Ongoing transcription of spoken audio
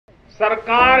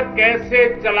सरकार कैसे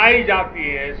चलाई जाती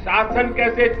है, शासन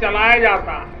कैसे चलाया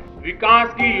जाता है,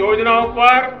 विकास की योजनाओं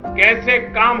पर कैसे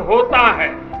काम होता है,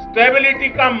 स्टेबिलिटी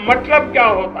का मतलब क्या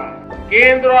होता है,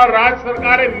 केंद्र और राज्य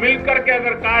सरकारें मिलकर के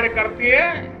अगर कार्य करती है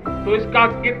तो इसका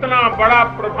कितना बड़ा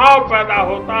प्रभाव पैदा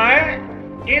होता है।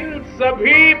 इन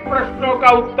सभी प्रश्नों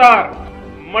का उत्तर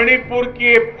मणिपुर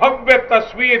की भव्य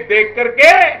तस्वीर देख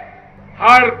करके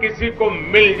हर किसी को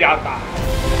मिल जाता है।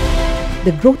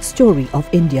 The growth story of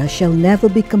India shall never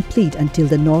be complete until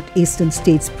the northeastern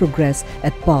states progress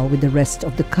at par with the rest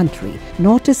of the country.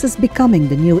 Northeast is becoming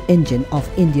the new engine of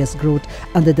India's growth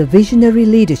under the visionary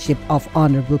leadership of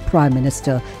Honorable Prime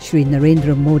Minister Shri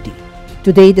Narendra Modi.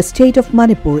 Today, the state of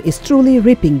Manipur is truly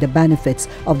reaping the benefits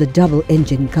of the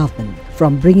double-engine government.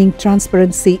 From bringing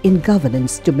transparency in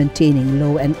governance to maintaining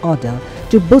law and order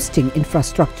to boosting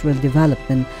infrastructural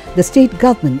development, the state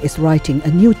government is writing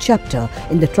a new chapter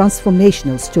in the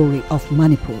transformational story of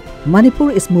Manipur.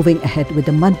 Manipur is moving ahead with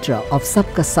the mantra of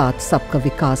Sabka Saath, Sabka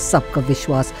Vikas, Sabka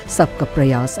Vishwas, Sabka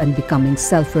Prayas and becoming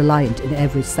self-reliant in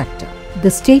every sector.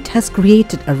 The state has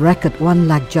created a record 1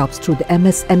 lakh jobs through the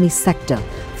MSME sector.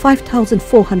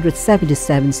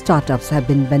 5,477 startups have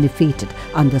been benefited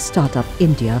under Startup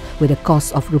India with a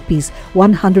cost of rupees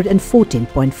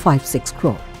 114.56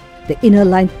 crore. The inner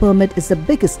line permit is the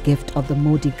biggest gift of the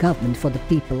Modi government for the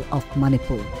people of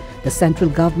Manipur. The central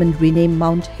government renamed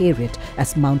Mount Harriet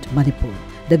as Mount Manipur.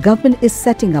 The government is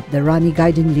setting up the Rani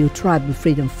Gaidinliu Tribal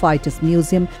Freedom Fighters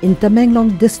Museum in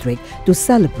Tamenglong district to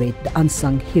celebrate the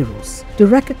unsung heroes. To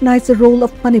recognize the role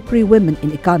of Manipuri women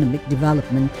in economic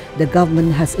development, the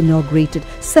government has inaugurated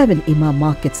 7 Ima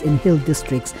markets in hill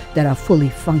districts that are fully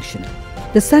functional.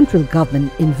 The central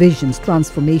government envisions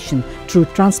transformation through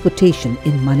transportation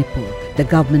in Manipur. The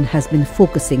government has been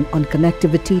focusing on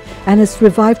connectivity and has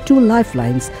revived 2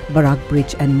 lifelines, Barak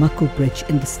Bridge and Maku Bridge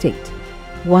in the state.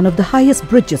 One of the highest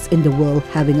bridges in the world,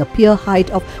 having a pier height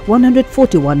of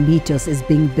 141 meters, is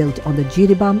being built on the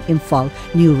Jiribam-Imphal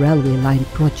new railway line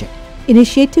project.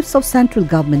 Initiatives of central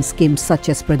government schemes such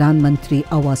as Pradhan Mantri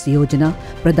Awas Yojana,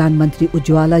 Pradhan Mantri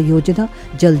Ujjwala Yojana,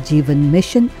 Jal Jeevan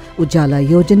Mission, Ujjala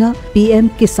Yojana, PM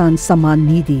Kisan Samman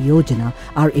Nidhi Yojana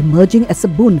are emerging as a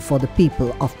boon for the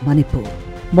people of Manipur.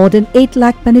 More than 8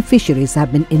 lakh beneficiaries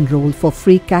have been enrolled for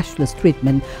free cashless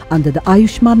treatment under the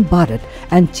Ayushman Bharat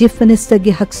and Chief Minister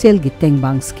Gi Hakselgi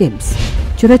Tengbang schemes.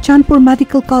 Churachandpur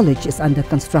Medical College is under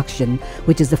construction,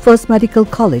 which is the first medical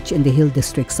college in the hill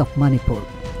districts of Manipur.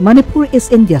 Manipur is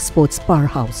India's sports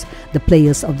powerhouse. The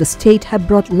players of the state have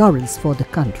brought laurels for the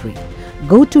country.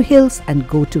 Go to Hills and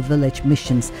Go to Village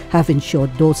missions have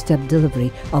ensured doorstep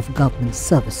delivery of government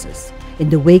services. In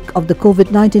the wake of the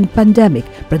COVID-19 pandemic,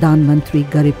 Pradhan Mantri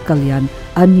Garib Kalyan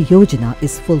Ann Yojana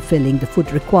is fulfilling the food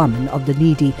requirement of the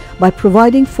needy by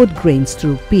providing food grains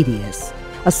through PDS.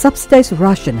 A subsidized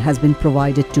ration has been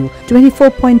provided to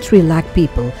 24.3 lakh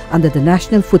people under the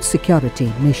National Food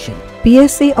Security Mission.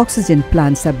 PSA oxygen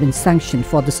plants have been sanctioned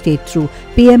for the state through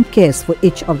PM Cares for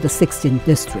each of the 16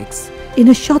 districts. In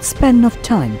a short span of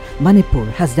time, Manipur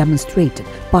has demonstrated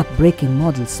path-breaking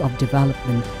models of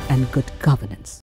development and good governance.